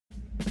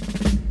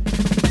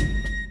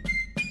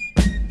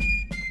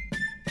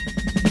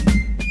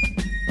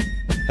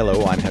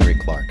I'm Henry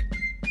Clark.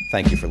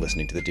 Thank you for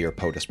listening to the Dear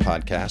POTUS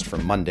podcast for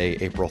Monday,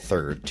 April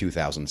 3rd,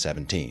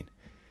 2017.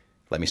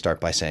 Let me start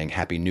by saying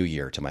Happy New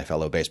Year to my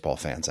fellow baseball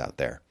fans out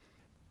there.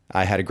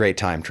 I had a great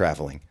time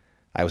traveling.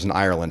 I was in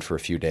Ireland for a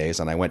few days,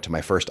 and I went to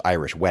my first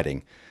Irish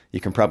wedding. You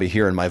can probably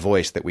hear in my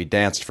voice that we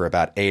danced for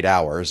about 8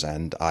 hours,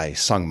 and I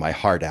sung my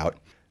heart out,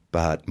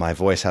 but my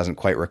voice hasn't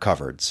quite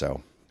recovered,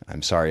 so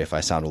I'm sorry if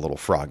I sound a little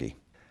froggy.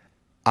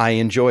 I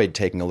enjoyed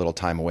taking a little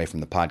time away from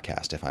the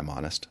podcast, if I'm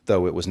honest,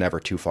 though it was never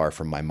too far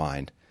from my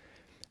mind.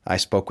 I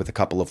spoke with a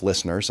couple of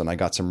listeners, and I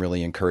got some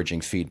really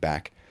encouraging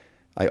feedback.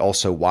 I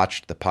also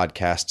watched the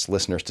podcast's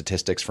listener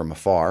statistics from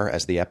afar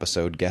as the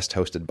episode guest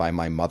hosted by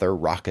my mother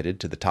rocketed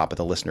to the top of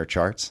the listener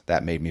charts.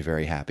 That made me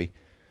very happy.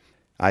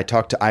 I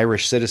talked to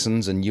Irish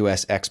citizens and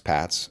U.S.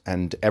 expats,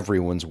 and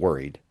everyone's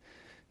worried.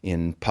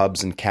 In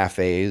pubs and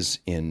cafes,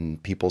 in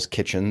people's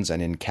kitchens,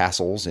 and in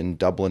castles in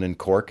Dublin and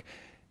Cork,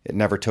 it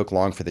never took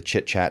long for the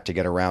chit-chat to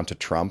get around to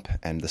Trump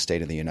and the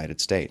state of the United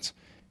States.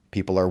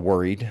 People are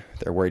worried.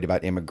 They're worried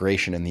about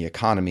immigration and the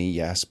economy,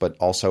 yes, but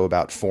also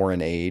about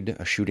foreign aid,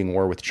 a shooting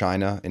war with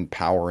China,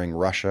 empowering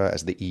Russia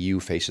as the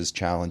EU faces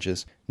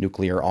challenges,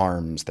 nuclear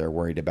arms. They're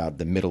worried about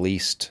the Middle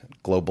East,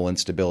 global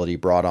instability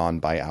brought on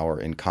by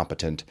our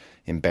incompetent,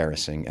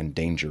 embarrassing, and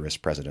dangerous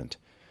president.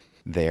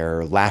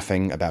 They're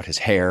laughing about his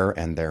hair,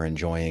 and they're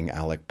enjoying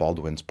Alec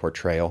Baldwin's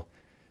portrayal.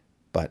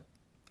 But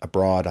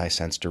abroad, I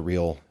sensed a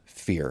real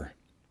fear,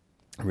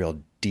 a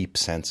real deep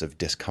sense of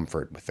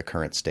discomfort with the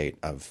current state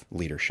of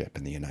leadership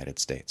in the United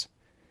States.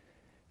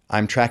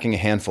 I'm tracking a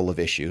handful of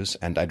issues,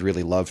 and I'd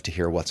really love to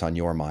hear what's on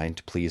your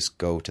mind. Please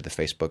go to the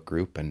Facebook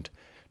group and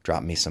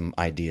drop me some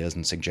ideas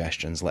and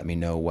suggestions. Let me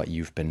know what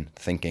you've been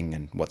thinking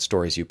and what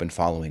stories you've been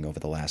following over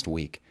the last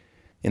week.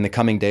 In the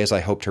coming days, I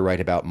hope to write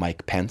about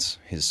Mike Pence,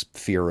 his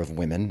fear of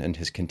women, and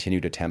his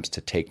continued attempts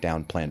to take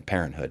down Planned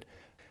Parenthood.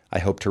 I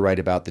hope to write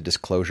about the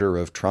disclosure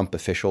of Trump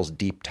officials'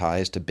 deep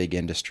ties to big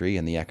industry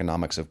and the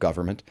economics of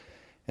government,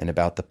 and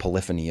about the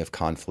polyphony of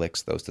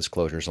conflicts those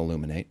disclosures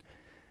illuminate.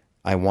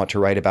 I want to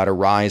write about a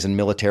rise in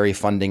military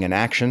funding and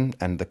action,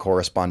 and the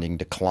corresponding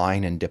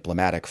decline in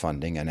diplomatic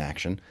funding and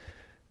action.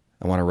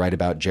 I want to write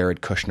about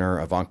Jared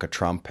Kushner, Ivanka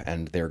Trump,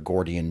 and their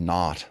Gordian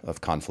knot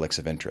of conflicts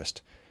of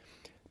interest.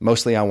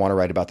 Mostly I want to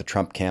write about the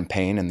Trump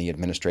campaign and the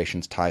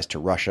administration's ties to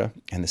Russia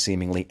and the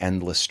seemingly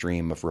endless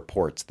stream of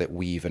reports that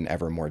weave an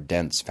ever more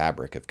dense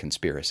fabric of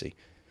conspiracy.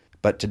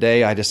 But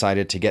today I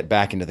decided to get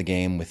back into the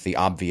game with the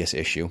obvious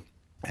issue,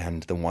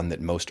 and the one that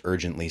most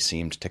urgently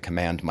seemed to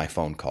command my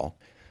phone call.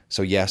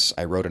 So yes,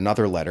 I wrote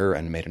another letter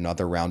and made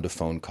another round of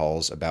phone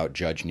calls about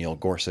Judge Neil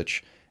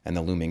Gorsuch and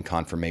the looming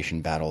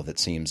confirmation battle that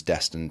seems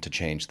destined to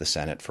change the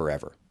Senate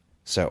forever.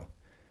 So,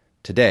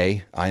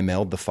 today I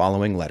mailed the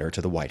following letter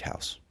to the White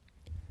House.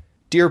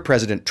 Dear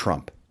President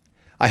Trump,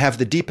 I have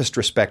the deepest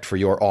respect for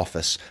your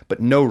office,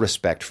 but no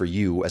respect for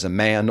you as a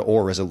man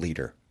or as a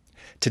leader.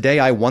 Today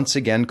I once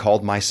again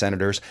called my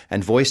senators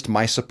and voiced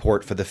my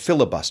support for the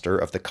filibuster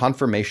of the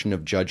confirmation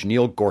of Judge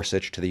Neil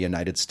Gorsuch to the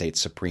United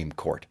States Supreme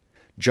Court.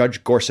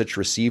 Judge Gorsuch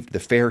received the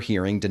fair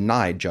hearing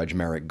denied Judge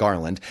Merrick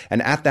Garland,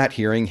 and at that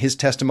hearing his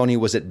testimony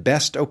was at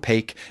best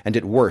opaque and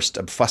at worst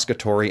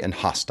obfuscatory and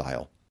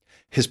hostile.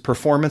 His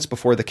performance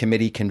before the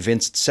committee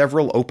convinced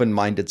several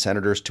open-minded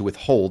senators to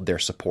withhold their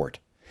support.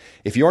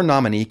 If your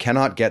nominee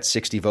cannot get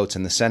 60 votes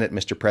in the Senate,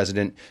 Mr.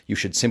 President, you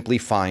should simply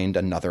find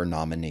another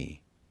nominee.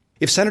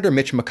 If Senator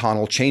Mitch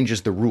McConnell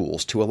changes the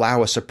rules to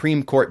allow a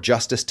Supreme Court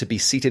justice to be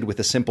seated with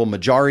a simple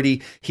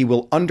majority, he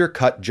will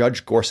undercut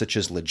Judge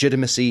Gorsuch's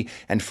legitimacy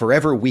and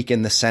forever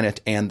weaken the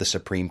Senate and the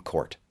Supreme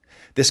Court.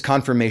 This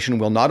confirmation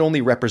will not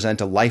only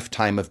represent a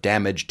lifetime of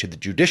damage to the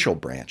judicial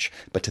branch,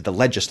 but to the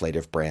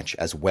legislative branch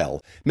as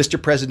well.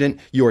 Mr. President,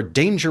 your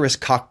dangerous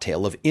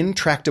cocktail of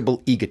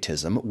intractable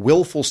egotism,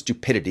 willful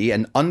stupidity,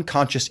 and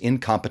unconscious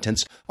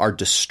incompetence are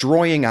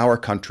destroying our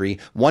country,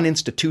 one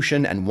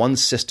institution and one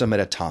system at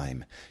a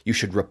time. You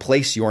should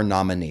replace your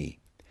nominee.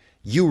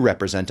 You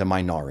represent a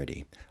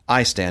minority.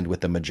 I stand with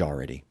the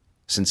majority.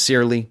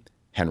 Sincerely,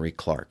 Henry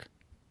Clark.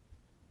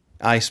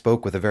 I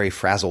spoke with a very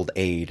frazzled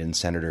aide in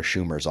Senator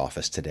Schumer's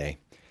office today.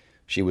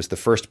 She was the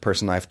first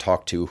person I've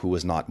talked to who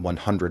was not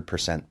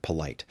 100%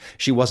 polite.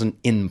 She wasn't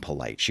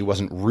impolite. She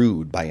wasn't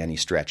rude by any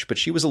stretch, but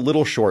she was a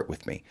little short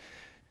with me.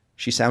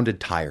 She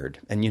sounded tired,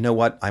 and you know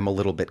what? I'm a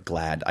little bit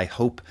glad. I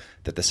hope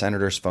that the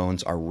senators'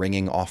 phones are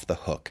ringing off the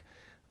hook.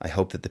 I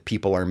hope that the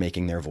people are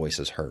making their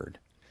voices heard.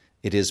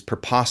 It is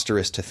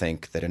preposterous to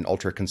think that an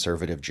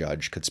ultra-conservative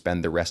judge could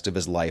spend the rest of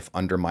his life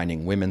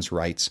undermining women's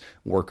rights,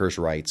 workers'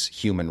 rights,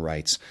 human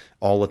rights,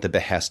 all at the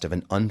behest of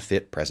an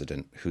unfit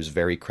president whose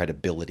very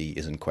credibility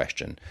is in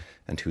question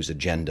and whose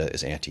agenda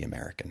is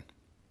anti-American.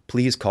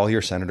 Please call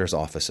your senators'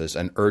 offices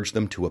and urge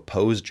them to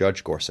oppose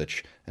Judge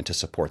Gorsuch and to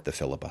support the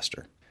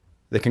filibuster.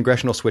 The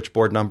congressional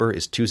switchboard number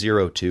is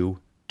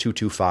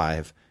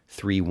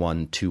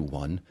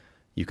 202-225-3121.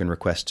 You can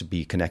request to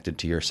be connected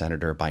to your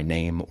senator by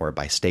name or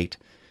by state.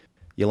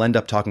 You'll end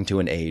up talking to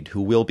an aide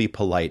who will be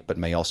polite but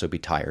may also be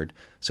tired,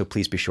 so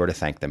please be sure to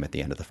thank them at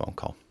the end of the phone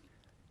call.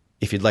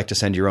 If you'd like to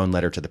send your own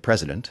letter to the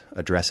president,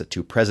 address it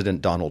to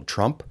President Donald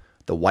Trump,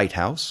 The White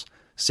House,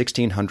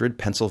 1600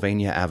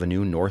 Pennsylvania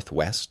Avenue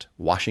Northwest,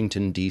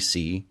 Washington,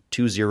 D.C.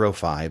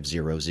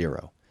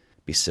 20500.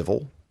 Be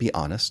civil, be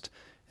honest,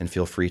 and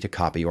feel free to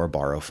copy or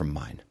borrow from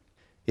mine.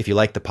 If you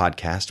like the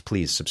podcast,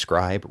 please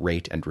subscribe,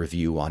 rate, and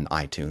review on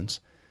iTunes.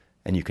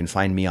 And you can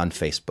find me on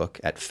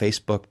Facebook at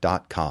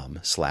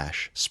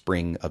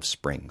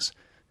facebook.com/springofsprings.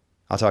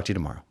 I'll talk to you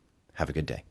tomorrow. Have a good day.